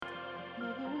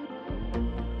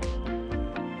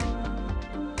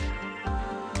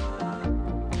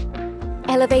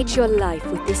Elevate your life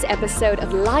with this episode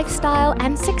of Lifestyle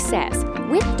and Success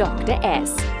with Dr.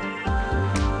 S.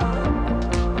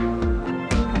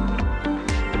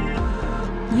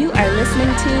 You are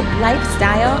listening to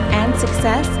Lifestyle and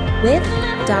Success with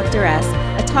Dr. S,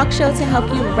 a talk show to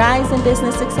help you rise in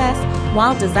business success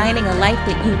while designing a life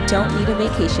that you don't need a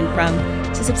vacation from.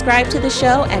 To subscribe to the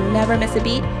show and never miss a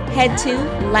beat, head to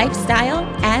Lifestyle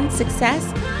and Success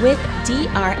with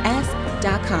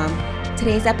DRS.com.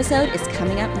 Today's episode is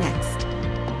coming up next.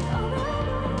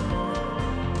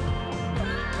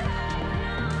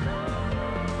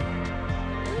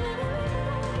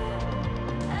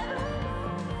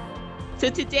 So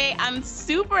today I'm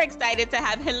super excited to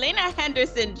have Helena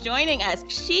Henderson joining us.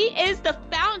 She is the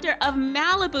founder of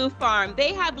Malibu Farm.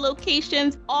 They have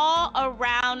locations all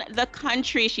around the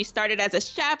country. She started as a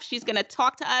chef. She's going to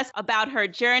talk to us about her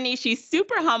journey. She's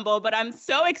super humble, but I'm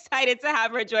so excited to have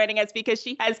her joining us because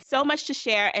she has so much to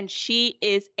share and she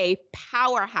is a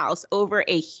powerhouse over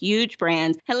a huge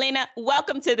brand. Helena,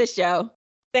 welcome to the show.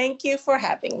 Thank you for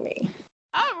having me.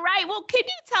 All right. Well, can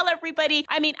you tell everybody?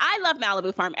 I mean, I love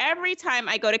Malibu Farm. Every time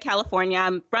I go to California,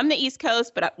 I'm from the East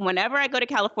Coast, but whenever I go to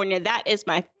California, that is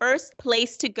my first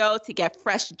place to go to get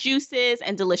fresh juices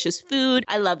and delicious food.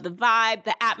 I love the vibe,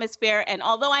 the atmosphere. And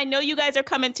although I know you guys are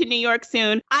coming to New York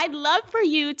soon, I'd love for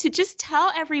you to just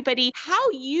tell everybody how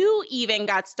you even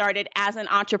got started as an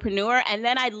entrepreneur. And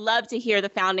then I'd love to hear the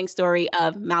founding story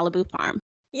of Malibu Farm.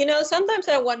 You know, sometimes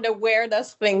I wonder where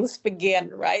does things begin,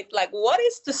 right? Like, what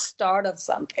is the start of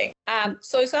something?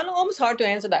 So it's almost hard to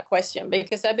answer that question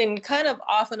because I've been kind of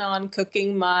off and on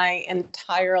cooking my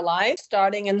entire life,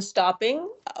 starting and stopping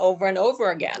over and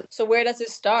over again. So where does it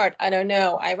start? I don't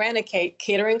know. I ran a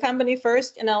catering company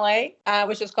first in LA,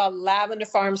 which was called Lavender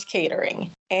Farms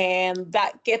Catering. And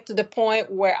that get to the point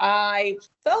where I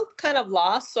felt kind of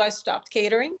lost. So I stopped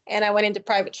catering and I went into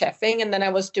private chefing and then I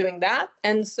was doing that.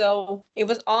 And so it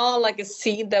was all like a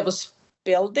seed that was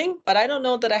building, but I don't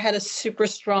know that I had a super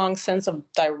strong sense of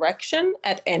direction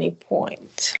at any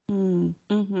point.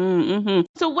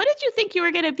 So what did you think you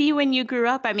were going to be when you grew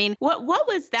up? I mean, what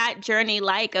was that journey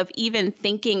like of even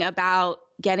thinking about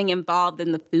getting involved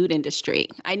in the food industry?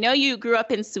 I know you grew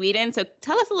up in Sweden, so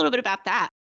tell us a little bit about that.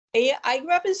 Yeah, I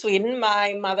grew up in Sweden.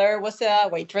 My mother was a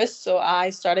waitress, so I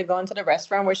started going to the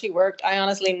restaurant where she worked. I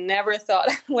honestly never thought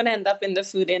I would end up in the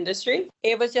food industry.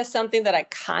 It was just something that I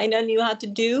kind of knew how to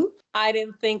do. I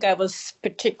didn't think I was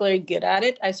particularly good at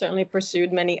it. I certainly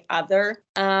pursued many other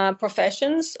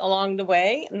professions along the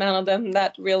way, none of them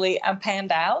that really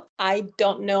panned out. I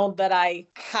don't know that I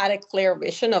had a clear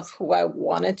vision of who I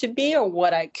wanted to be or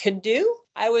what I could do.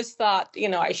 I always thought,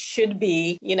 I should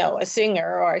be, a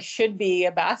singer or I should be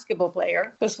a basketball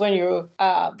player. Because when you're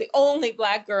the only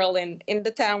Black girl in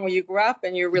the town where you grew up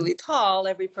and you're really tall,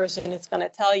 every person is going to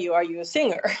tell you, are you a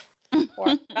singer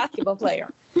or a basketball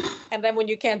player? And then when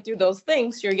you can't do those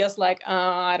things, you're just like,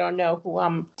 I don't know who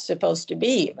I'm supposed to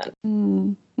be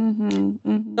even.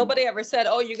 Nobody ever said,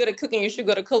 oh, you're good at cooking, you should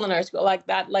go to culinary school. Like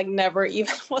that, never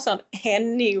even was on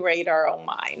any radar of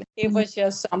mine. It was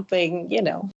just something,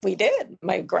 we did.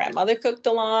 My grandmother cooked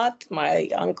a lot. My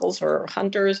uncles were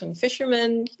hunters and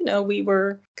fishermen. We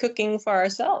were cooking for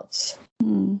ourselves.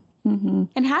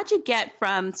 And how'd you get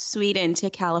from Sweden to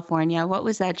California? What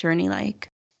was that journey like?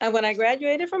 And when I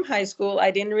graduated from high school, I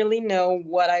didn't really know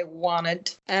what I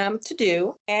wanted to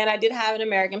do. And I did have an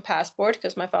American passport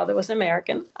because my father was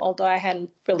American. Although I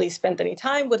hadn't really spent any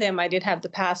time with him, I did have the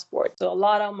passport. So a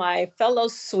lot of my fellow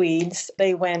Swedes,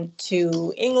 they went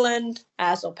to England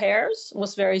as au pairs,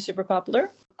 was very super popular.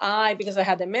 Because I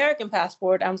had the American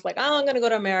passport, I was like, I'm going to go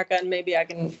to America and maybe I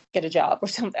can get a job or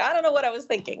something. I don't know what I was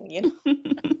thinking,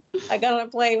 I got on a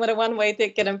plane with a one-way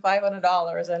ticket and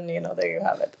 $500 and, there you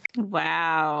have it.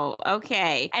 Wow.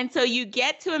 Okay. And so you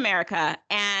get to America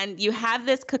and you have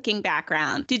this cooking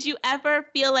background. Did you ever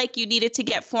feel like you needed to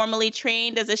get formally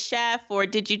trained as a chef, or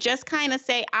did you just kind of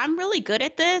say, I'm really good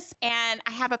at this and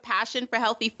I have a passion for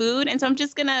healthy food, and so I'm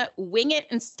just going to wing it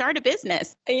and start a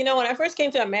business? And, when I first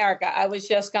came to America, I was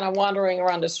just kind of wandering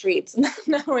around the streets, not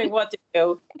knowing what to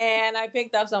do. And I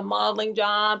picked up some modeling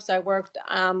jobs. I worked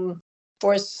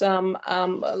for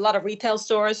a lot of retail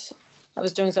stores. I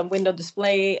was doing some window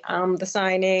display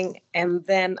designing, and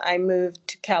then I moved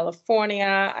to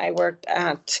California. I worked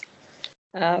at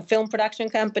a film production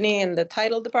company in the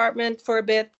title department for a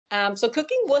bit. So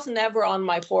cooking was never on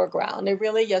my foreground. It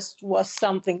really just was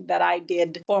something that I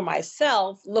did for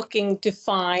myself, looking to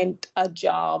find a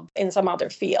job in some other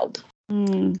field.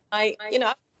 I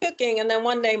cooking. And then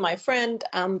one day my friend,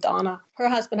 Donna, her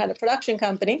husband had a production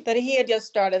company that he had just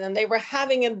started, and they were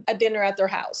having a dinner at their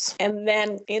house. And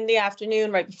then in the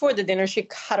afternoon, right before the dinner, she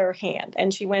cut her hand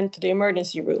and she went to the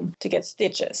emergency room to get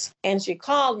stitches. And she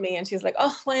called me and she's like,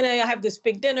 oh, Lena, I have this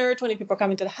big dinner. 20 people are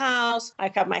coming to the house. I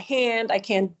cut my hand. I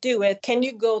can't do it. Can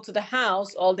you go to the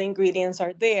house? All the ingredients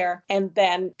are there, and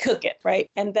then cook it, right?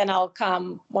 And then I'll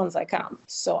come once I come.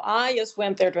 So I just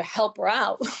went there to help her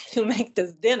out to make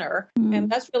this dinner. And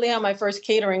that's really how my first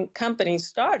catering company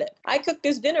started. I cooked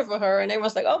this dinner for her and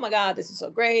everyone's like, oh my God, this is so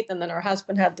great. And then her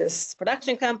husband had this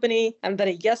production company, and then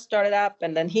he just started up,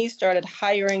 and then he started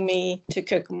hiring me to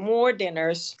cook more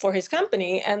dinners for his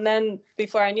company. And then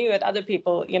before I knew it, other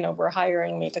people, were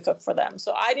hiring me to cook for them.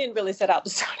 So I didn't really set out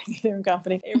to start a catering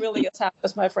company. It really just happened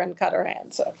as my friend cut her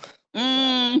hand. So.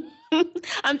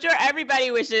 I'm sure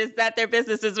everybody wishes that their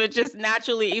businesses would just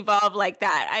naturally evolve like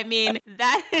that. I mean,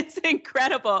 that is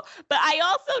incredible. But I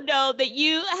also know that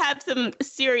you have some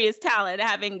serious talent,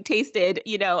 having tasted,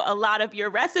 a lot of your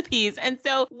recipes. And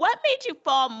so what made you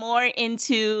fall more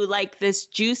into like this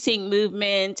juicing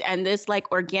movement and this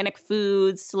like organic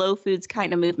foods, slow foods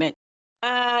kind of movement?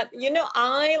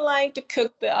 I like to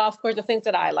cook, of course, the things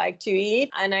that I like to eat.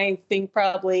 And I think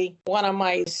probably one of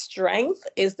my strengths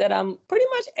is that I'm pretty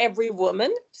much every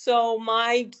woman. So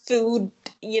my food,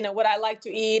 what I like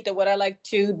to eat and what I like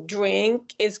to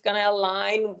drink is going to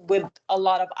align with a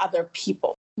lot of other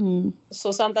people.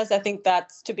 So sometimes I think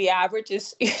that to be average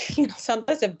is,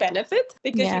 sometimes a benefit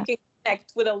because you can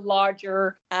connect with a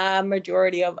larger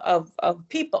majority of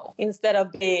people instead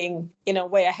of being,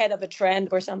 way ahead of a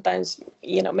trend where sometimes,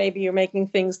 maybe you're making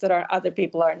things that other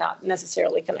people are not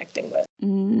necessarily connecting with.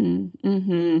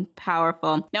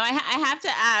 Powerful. Now, I have to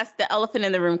ask the elephant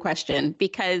in the room question,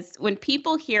 because when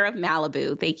people hear of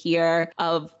Malibu, they hear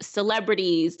of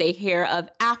celebrities, they hear of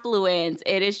affluence.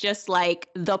 It is just like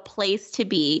the place to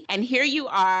be. And here you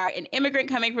are, an immigrant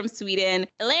coming from Sweden,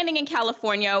 landing in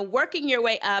California, working your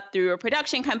way up through a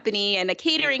production company and a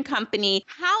catering company.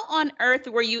 How on earth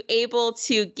were you able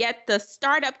to get the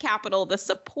startup capital, the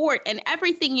support, and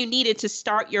everything you needed to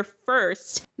start your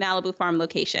first Malibu Farm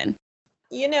location?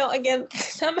 Again,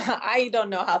 somehow I don't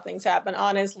know how things happen.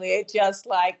 Honestly, it just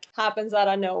like happens out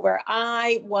of nowhere.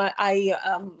 My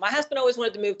husband always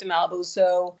wanted to move to Malibu.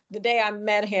 So the day I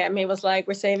met him, he was like,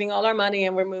 we're saving all our money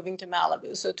and we're moving to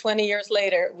Malibu. So 20 years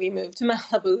later, we moved to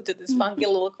Malibu to this funky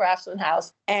little craftsman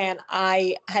house. And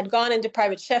I had gone into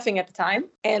private chefing at the time.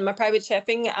 And my private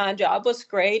chefing job was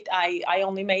great. I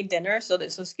only made dinner. So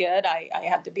this was good. I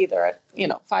had to be there at,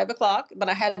 5 o'clock, but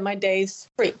I had my days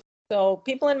free. So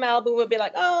people in Malibu would be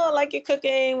like, oh, I like your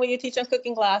cooking. Will you teach on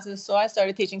cooking classes? So I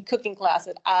started teaching cooking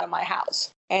classes out of my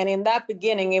house. And in that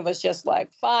beginning, it was just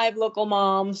like 5 local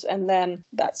moms. And then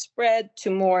that spread to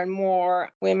more and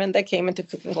more women that came into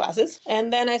cooking classes.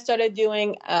 And then I started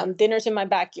doing dinners in my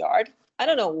backyard. I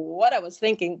don't know what I was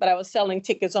thinking, but I was selling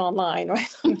tickets online, right?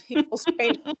 People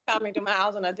coming to my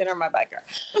house and a dinner in my backyard.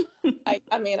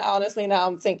 I mean, honestly, now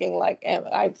I'm thinking like,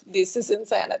 this is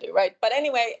insanity, right? But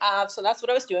anyway, so that's what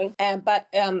I was doing. But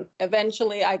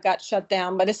eventually I got shut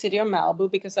down by the city of Malibu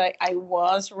because I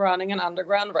was running an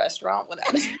underground restaurant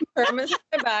without permits in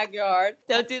my backyard.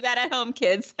 Don't do that at home,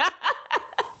 kids.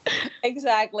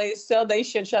 Exactly. So they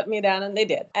should shut me down, and they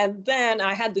did. And then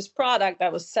I had this product I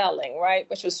was selling, right,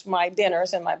 which was my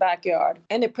dinners in my backyard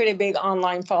and a pretty big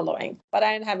online following. But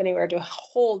I didn't have anywhere to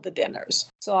hold the dinners.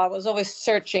 So I was always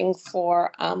searching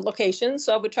for locations.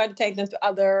 So I would try to take them to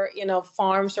other,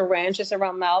 farms or ranches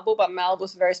around Malibu. But Malibu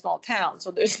is a very small town, so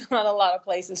there's not a lot of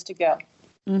places to go.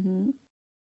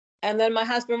 And then my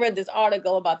husband read this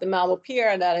article about the Malibu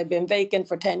Pier that had been vacant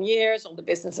for 10 years. All the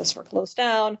businesses were closed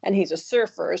down. And he's a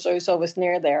surfer, so he's always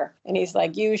near there. And he's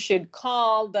like, you should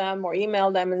call them or email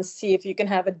them and see if you can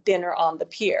have a dinner on the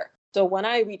pier. So when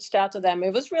I reached out to them,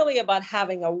 it was really about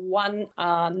having a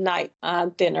one-night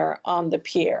dinner on the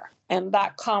pier. And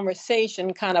that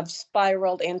conversation kind of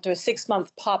spiraled into a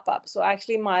 6-month pop-up. So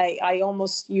actually I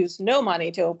almost used no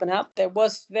money to open up. There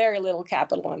was very little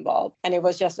capital involved, and it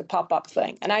was just a pop-up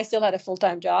thing. And I still had a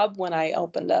full-time job when I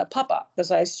opened a pop-up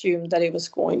because I assumed that it was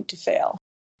going to fail.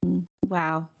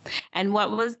 Wow. And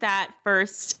what was that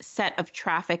first set of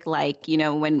traffic like,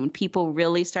 when people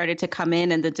really started to come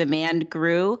in and the demand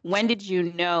grew? When did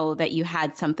you know that you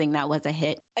had something that was a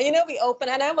hit? We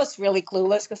opened, and I was really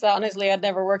clueless because honestly, I'd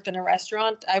never worked in a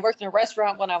restaurant. I worked in a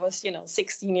restaurant when I was,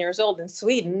 16 years old in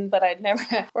Sweden, but I'd never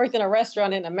worked in a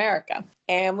restaurant in America.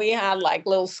 And we had like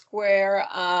little square,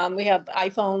 we had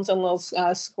iPhones and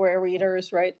little square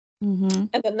readers, right? And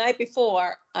the night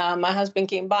before, my husband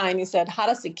came by and he said, how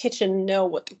does the kitchen know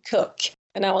what to cook?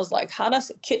 And I was like, how does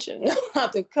a kitchen know how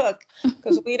to cook?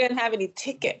 Because we didn't have any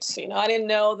tickets. I didn't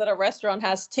know that a restaurant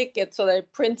has tickets, so they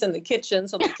print in the kitchen,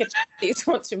 so the kitchen sees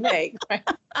what to make. Right?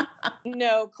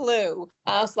 No clue.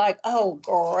 I was like, oh,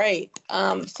 great.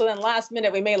 So then last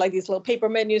minute, we made like these little paper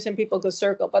menus and people could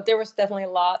circle. But there was definitely a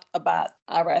lot about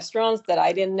restaurants that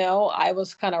I didn't know. I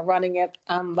was kind of running it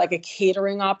like a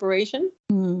catering operation.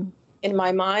 In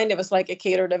my mind, it was like a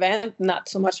catered event, not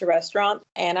so much a restaurant.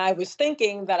 And I was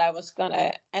thinking that I was and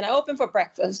I opened for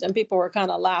breakfast and people were kind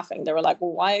of laughing. They were like,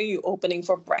 well, why are you opening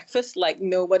for breakfast? Like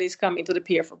nobody's coming to the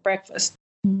pier for breakfast.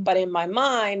 But in my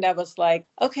mind, I was like,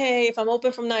 okay, if I'm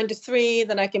open from 9 to 3,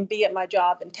 then I can be at my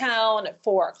job in town at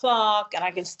 4 o'clock and I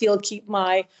can still keep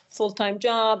my full-time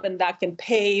job and that can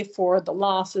pay for the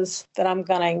losses that I'm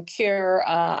going to incur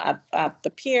at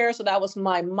the pier. So that was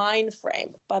my mind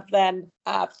frame. But then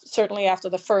certainly after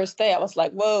the first day, I was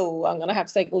like, whoa, I'm going to have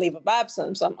to take a leave of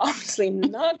absence. I'm obviously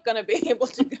not going to be able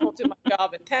to go to my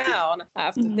job in town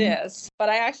after this. But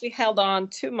I actually held on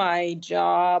to my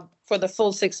job for the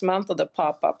full 6 months of the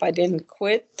pop-up. I didn't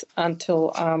quit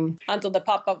until the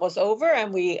pop-up was over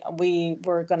and we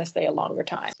were going to stay a longer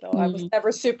time. So I was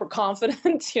never super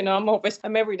confident.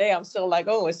 I'm every day, I'm still like,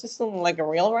 oh, is this like a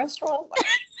real restaurant?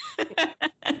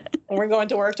 We're going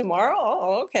to work tomorrow?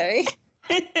 Oh, okay.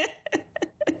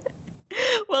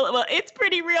 Well, it's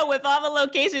pretty real with all the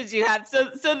locations you have.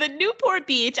 So the Newport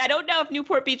Beach, I don't know if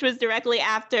Newport Beach was directly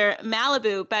after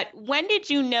Malibu, but when did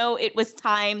you know it was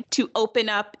time to open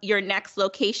up your next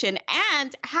location?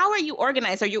 And how are you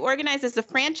organized? Are you organized as a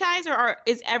franchise or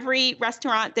is every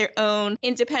restaurant their own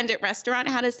independent restaurant?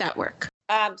 How does that work?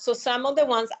 So some of the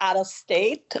ones out of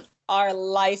state are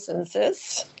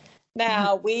licenses.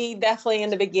 Now, we definitely in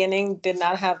the beginning did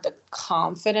not have the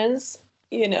confidence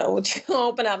to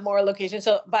open up more locations.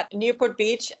 But Newport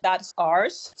Beach, that's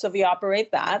ours. So we operate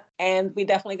that. And we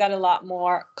definitely got a lot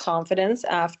more confidence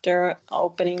after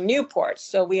opening Newport.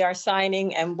 So we are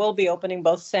signing and will be opening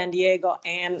both San Diego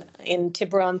and in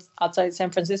Tiburon outside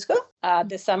San Francisco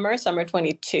this summer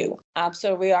 22.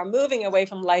 So we are moving away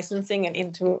from licensing and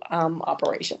into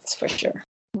operations for sure.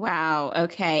 Wow.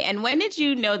 Okay. And when did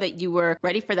you know that you were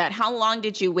ready for that? How long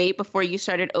did you wait before you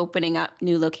started opening up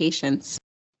new locations?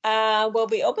 Well,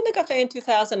 we opened the cafe in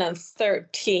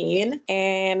 2013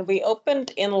 and we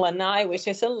opened in Lanai, which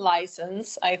is a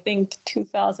license, I think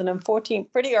 2014,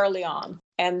 pretty early on.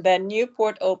 And then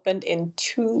Newport opened in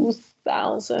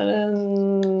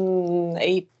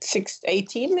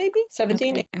 2018, maybe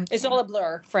 17. Okay. It's all a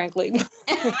blur, frankly.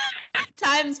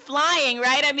 Time's flying,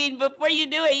 right? I mean, before you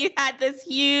knew it, you had this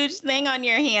huge thing on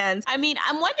your hands. I mean,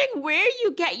 I'm wondering where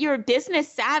you get your business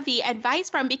savvy advice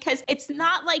from, because it's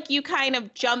not like you kind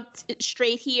of jumped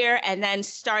straight here and then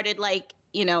started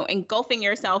engulfing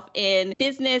yourself in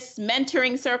business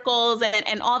mentoring circles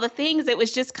and all the things. It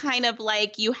was just kind of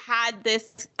like you had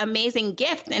this amazing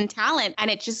gift and talent and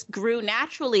it just grew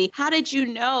naturally. How did you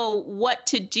know what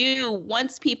to do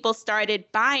once people started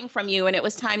buying from you and it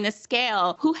was time to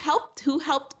scale? Who helped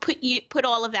put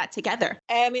all of that together?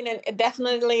 I mean,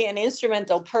 definitely an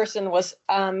instrumental person was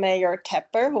Mayor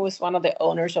Tepper, who was one of the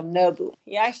owners of Nobu.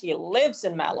 He actually lives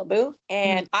in Malibu.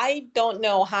 And I don't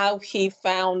know how he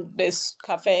found this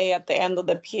cafe at the end of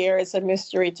the pier. It's a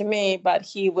mystery to me, but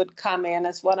he would come in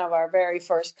as one of our very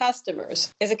first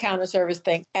customers. It's a counter service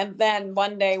thing. And then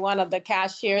one day, one of the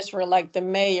cashiers were like, the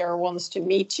mayor wants to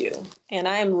meet you. And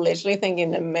I'm literally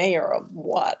thinking, the mayor of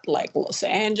what? Like Los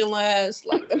Angeles?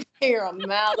 Like the mayor of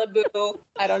Malibu?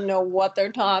 I don't know what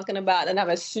they're talking about. And I'm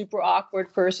a super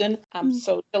awkward person. I'm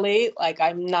socially,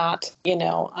 I'm not,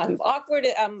 I'm awkward.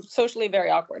 I'm socially very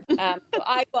awkward. So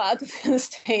I go out to this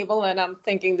table and I'm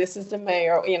thinking, this is the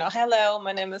mayor, hello,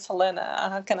 my name is Helena.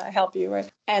 How can I help you?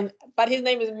 Right. But his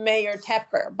name is Mayor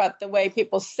Tepper, but the way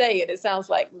people say it sounds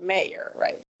like mayor,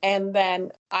 right? And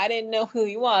then I didn't know who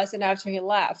he was. And after he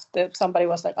left, somebody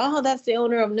was like, oh, that's the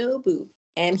owner of Nobu.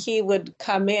 And he would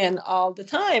come in all the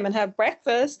time and have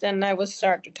breakfast. And I would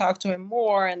start to talk to him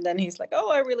more. And then he's like,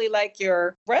 oh, I really like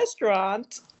your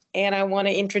restaurant. And I want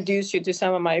to introduce you to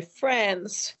some of my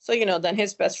friends. So, then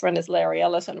his best friend is Larry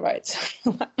Ellison, right?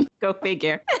 So, go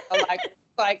figure.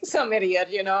 like some idiot,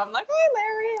 I'm like, hi,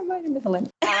 Larry. I'm like, Helena.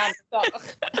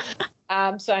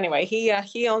 So anyway,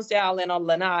 he owns the island on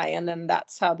Lanai. And then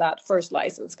that's how that first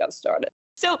license got started.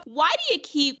 So why do you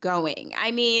keep going?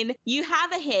 I mean, you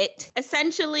have a hit.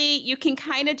 Essentially, you can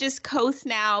kind of just coast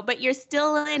now, but you're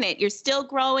still in it. You're still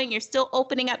growing. You're still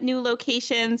opening up new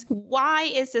locations. Why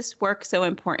is this work so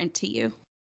important to you?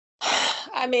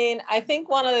 I mean, I think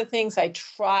one of the things I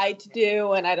try to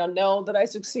do, and I don't know that I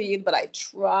succeed, but I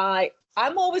try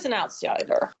I'm always an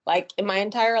outsider. Like in my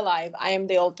entire life, I am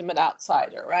the ultimate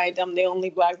outsider, right? I'm the only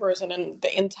Black person in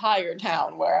the entire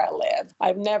town where I live.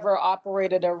 I've never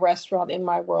operated a restaurant in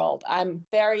my world. I'm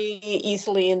very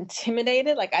easily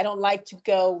intimidated. Like I don't like to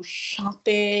go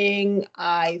shopping.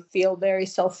 I feel very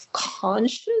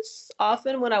self-conscious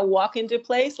often when I walk into a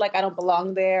place, like I don't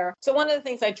belong there. So one of the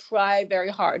things I try very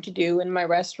hard to do in my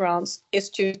restaurants is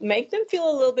to make them feel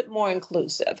a little bit more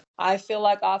inclusive. I feel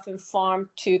like often farm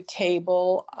to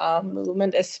table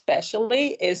movement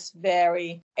especially is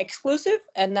very exclusive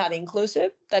and not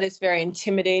inclusive. That is very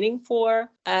intimidating for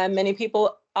many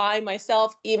people. I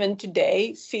myself, even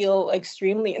today, feel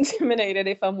extremely intimidated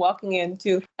if I'm walking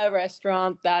into a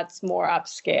restaurant that's more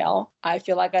upscale. I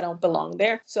feel like I don't belong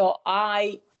there. So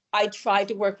I try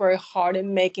to work very hard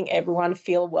in making everyone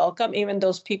feel welcome, even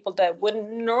those people that wouldn't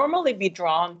normally be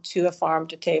drawn to a farm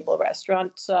to table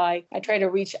restaurant. So I try to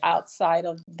reach outside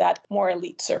of that more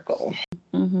elite circle.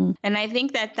 Mm-hmm. And I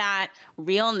think that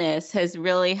realness has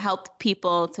really helped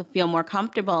people to feel more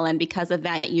comfortable. And because of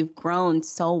that, you've grown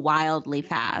so wildly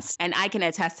fast. And I can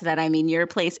attest to that. I mean, your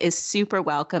place is super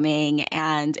welcoming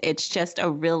and it's just a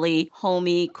really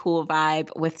homey, cool vibe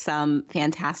with some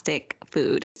fantastic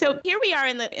food. So here we are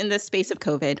in the space of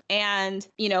COVID, and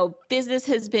business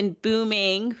has been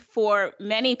booming for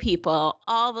many people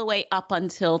all the way up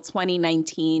until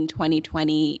 2019,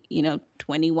 2020,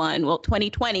 21, well,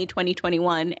 2020,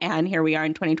 2021, and here we are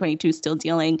in 2022 still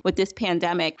dealing with this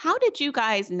pandemic. How did you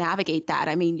guys navigate that?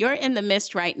 I mean, you're in the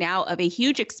midst right now of a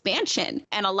huge expansion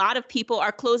and a lot of people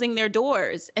are closing their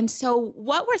doors. And so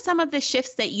what were some of the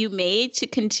shifts that you made to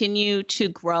continue to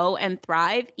grow and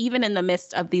thrive, even in the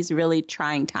midst of these really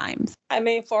trying times? I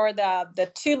mean, for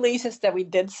the 2 leases that we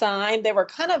did sign, they were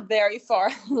kind of very far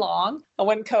along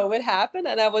when COVID happened.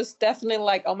 And I was definitely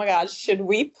like, oh my gosh, should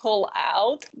we pull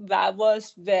out? That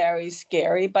was very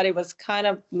scary, but it was kind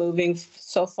of moving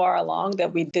so far along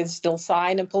that we did still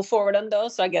sign and pull forward on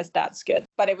those. So I guess that's good.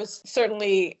 But it was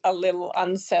certainly a little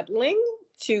unsettling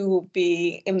to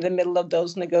be in the middle of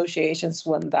those negotiations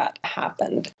when that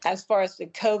happened. As far as the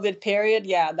COVID period,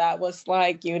 yeah, that was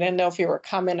like you didn't know if you were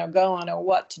coming or going or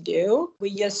what to do.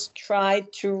 We just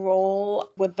tried to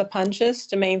roll with the punches.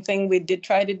 The main thing we did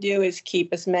try to do is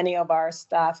keep as many of our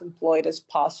staff employed as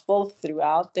possible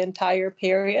throughout the entire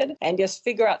period and just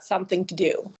figure out something to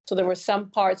do. So there were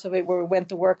some parts of it where we went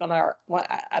to work on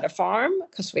at a farm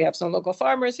because we have some local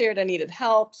farmers here that needed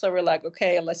help. So we're like,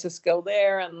 okay, let's just go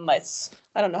there and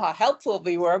I don't know how helpful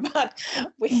we were, but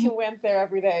we went there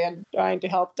every day and trying to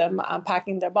help them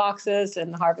unpacking their boxes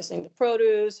and harvesting the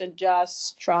produce and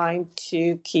just trying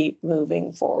to keep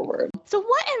moving forward. So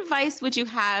what advice would you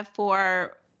have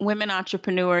for women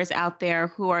entrepreneurs out there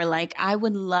who are like, I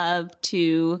would love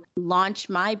to launch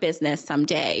my business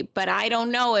someday, but I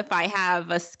don't know if I have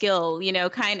a skill,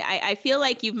 I feel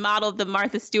like you've modeled the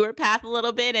Martha Stewart path a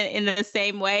little bit in the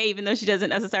same way, even though she doesn't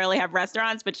necessarily have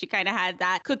restaurants, but she kind of had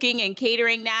that cooking and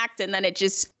catering knack, and then it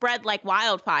just spread like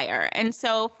wildfire. And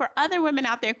so for other women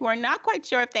out there who are not quite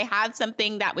sure if they have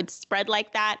something that would spread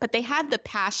like that, but they have the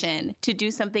passion to do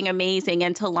something amazing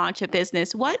and to launch a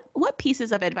business, what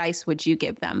pieces of advice would you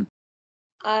give them?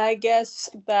 I guess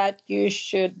that you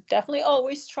should definitely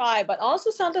always try, but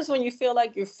also sometimes when you feel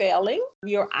like you're failing,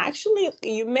 you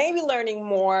may be learning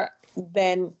more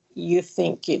than you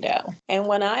think you know. And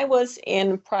when I was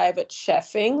in private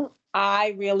chefing,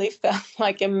 I really felt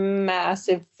like a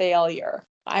massive failure.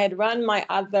 I had run my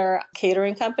other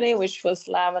catering company, which was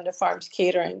Lavender Farms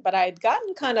Catering, but I had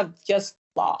gotten kind of just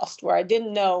lost, where I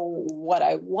didn't know what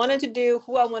I wanted to do,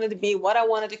 who I wanted to be, what I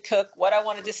wanted to cook, what I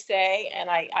wanted to say. And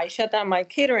I shut down my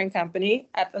catering company.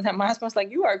 At the time, my husband was like,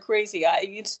 you are crazy.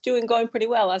 It's going pretty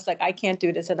well. I was like, I can't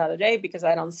do this another day because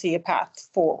I don't see a path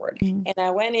forward. Mm-hmm. And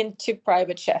I went into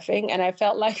private chefing and I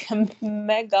felt like a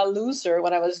mega loser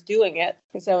when I was doing it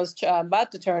because I was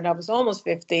about to turn, I was almost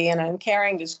 50 and I'm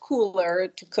carrying this cooler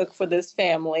to cook for this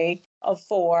family of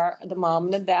 4, the mom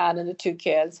and the dad and the 2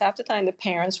 kids. Half the time the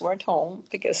parents weren't home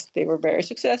because they were very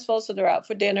successful. So they're out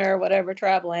for dinner, whatever,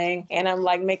 traveling. And I'm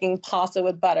like making pasta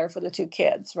with butter for the 2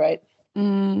 kids, right?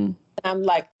 Mm. I'm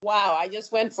like, wow, I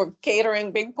just went for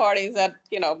catering big parties at,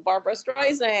 Barbara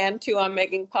Streisand to I'm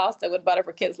making pasta with butter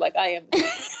for kids. Like I am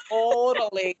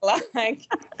totally like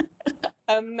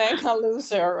a mega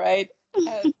loser, right?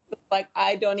 Like,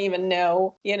 I don't even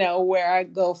know, where I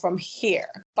go from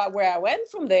here. But where I went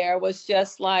from there was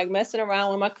just like messing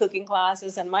around with my cooking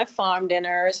classes and my farm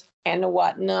dinners and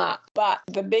whatnot. But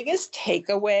the biggest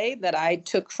takeaway that I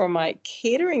took from my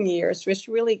catering years, which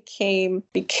really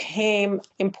became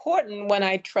important when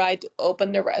I tried to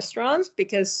open the restaurants,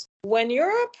 because when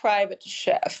you're a private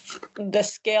chef, the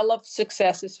scale of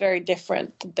success is very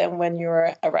different than when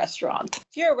you're a restaurant.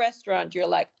 If you're a restaurant, you're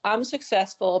like, I'm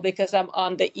successful because I'm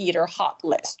on the Eater Hot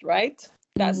list, right?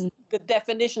 That's the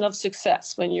definition of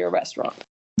success when you're a restaurant.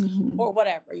 Or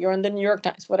whatever, you're in the New York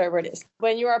Times, whatever it is.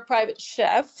 When you're a private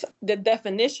chef, the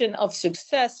definition of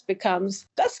success becomes,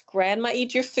 does grandma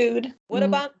eat your food? What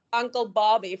about Uncle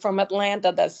Bobby from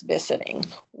Atlanta that's visiting?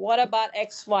 What about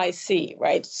XYZ,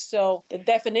 right? So the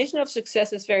definition of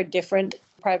success is very different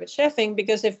private chefing,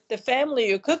 because if the family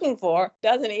you're cooking for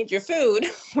doesn't eat your food,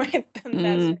 right,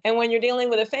 then and when you're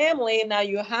dealing with a family, now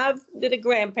you have the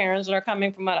grandparents that are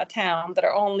coming from out of town that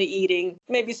are only eating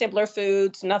maybe simpler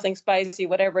foods, nothing spicy,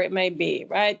 whatever it may be,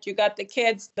 right? You got the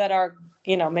kids that are,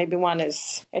 maybe one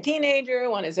is a teenager,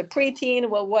 one is a preteen.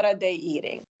 Well, what are they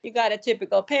eating? You got a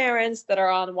typical parents that are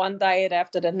on one diet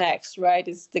after the next, right?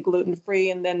 It's the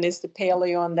gluten-free, and then it's the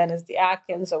paleo, and then it's the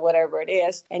Atkins or whatever it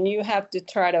is. And you have to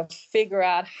try to figure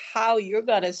out how you're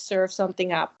going to serve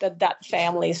something up that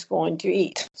family is going to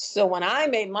eat. So when I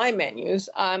made my menus,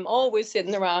 I'm always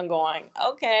sitting around going,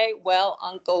 okay, well,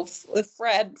 Uncle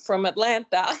Fred from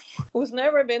Atlanta, who's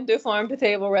never been to a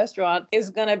farm-to-table restaurant, is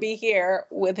going to be here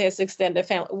with his extended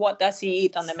family. What does he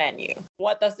eat on the menu?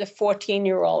 What does the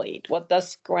 14-year-old eat? What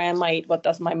does grandma eat? What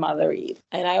does my mother eat?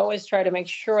 And I always try to make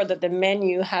sure that the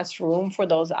menu has room for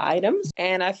those items.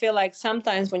 And I feel like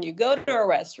sometimes when you go to a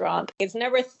restaurant, it's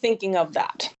never thinking of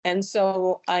that. And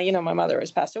so, my mother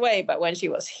has passed away, but when she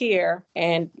was here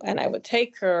and I would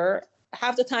take her,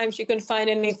 half the time she couldn't find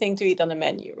anything to eat on the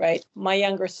menu, right? My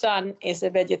younger son is a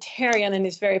vegetarian and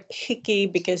he's very picky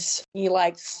because he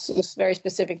likes very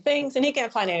specific things and he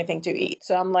can't find anything to eat.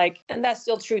 So I'm like, and that's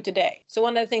still true today. So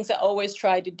one of the things I always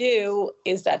try to do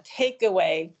is that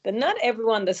takeaway that not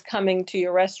everyone that's coming to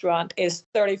your restaurant is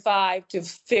 35 to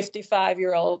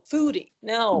 55-year-old foodie.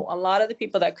 No, a lot of the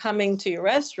people that are coming to your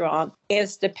restaurant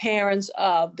is the parents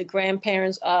of, the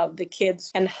grandparents of, the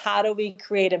kids. And how do we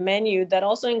create a menu that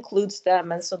also includes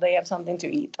them, and so they have something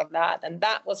to eat of that? And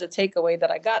that was a takeaway that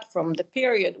I got from the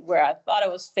period where I thought I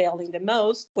was failing the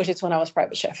most, which is when I was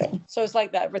private chefing. So it's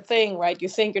like that thing, right? You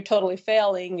think you're totally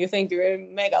failing, you think you're a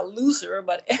mega loser,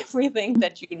 but everything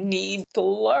that you need to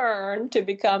learn to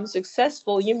become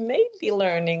successful, you may be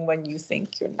learning when you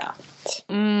think you're not.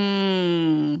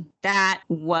 That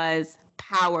was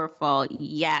powerful.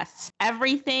 Yes.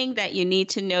 Everything that you need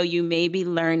to know, you may be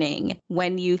learning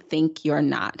when you think you're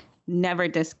not. Never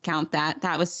discount that.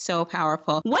 That was so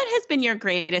powerful. What has been your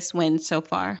greatest win so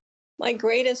far? My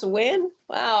greatest win?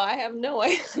 Wow, I have no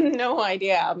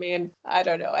idea. I mean, I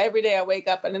don't know. Every day I wake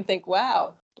up and think,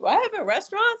 wow, do I have a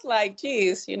restaurant? Like,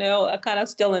 geez, I'm kind of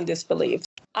still in disbelief.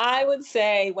 I would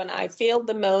say when I feel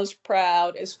the most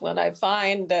proud is when I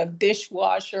find the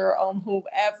dishwasher or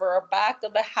whoever back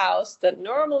of the house that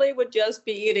normally would just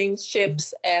be eating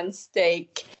chips and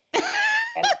steak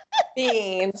and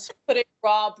beans, putting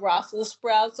raw Brussels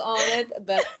sprouts on it.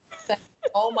 Then,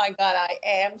 oh my God, I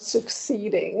am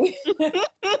succeeding.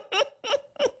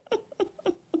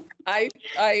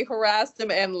 I harass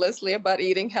them endlessly about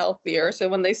eating healthier. So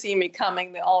when they see me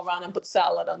coming, they all run and put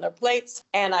salad on their plates.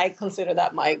 And I consider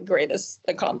that my greatest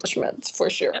accomplishment for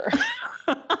sure.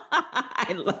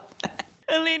 I love that.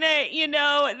 Alina,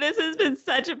 this has been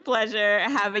such a pleasure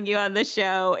having you on the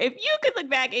show. If you could look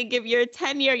back and give your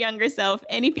 10-year younger self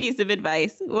any piece of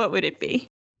advice, what would it be?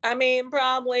 I mean,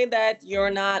 probably that you're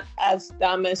not as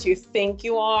dumb as you think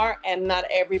you are, and not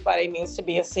everybody needs to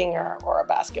be a singer or a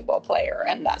basketball player,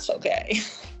 and that's okay.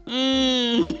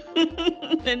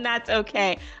 And that's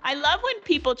okay. I love when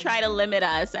people try to limit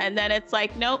us, and then it's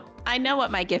like, nope, I know what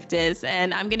my gift is,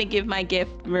 and I'm going to give my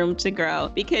gift room to grow,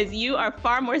 because you are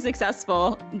far more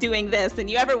successful doing this than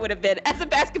you ever would have been as a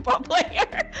basketball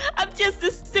player. I'm just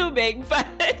assuming, but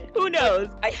who knows?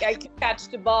 I can catch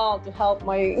the ball to help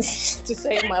to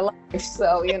save my life,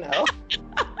 so,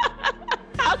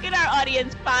 How can our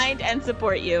audience find and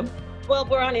support you? Well,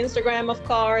 we're on Instagram, of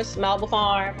course, Malibu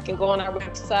Farm. You can go on our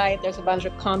website. There's a bunch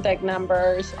of contact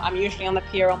numbers. I'm usually on the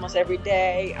pier almost every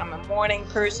day. I'm a morning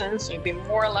person, so you'd be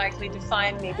more likely to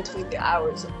find me between the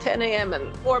hours of 10 a.m.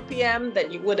 and 4 p.m.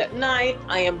 than you would at night.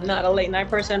 I am not a late night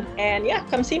person. And yeah,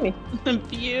 come see me.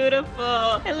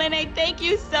 Beautiful. Elena, thank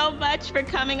you so much for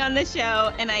coming on the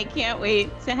show, and I can't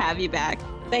wait to have you back.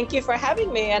 Thank you for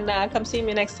having me, and come see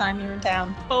me next time you're in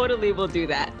town. Totally, we'll do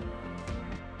that.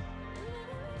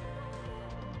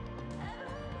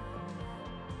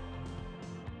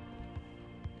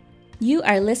 You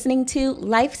are listening to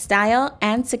Lifestyle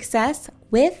and Success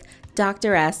with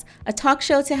Dr. S, a talk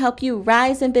show to help you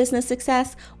rise in business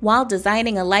success while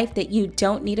designing a life that you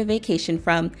don't need a vacation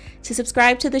from. To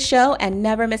subscribe to the show and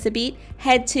never miss a beat,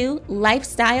 head to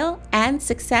Lifestyle and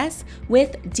Success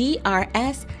with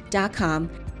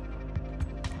DRS.com.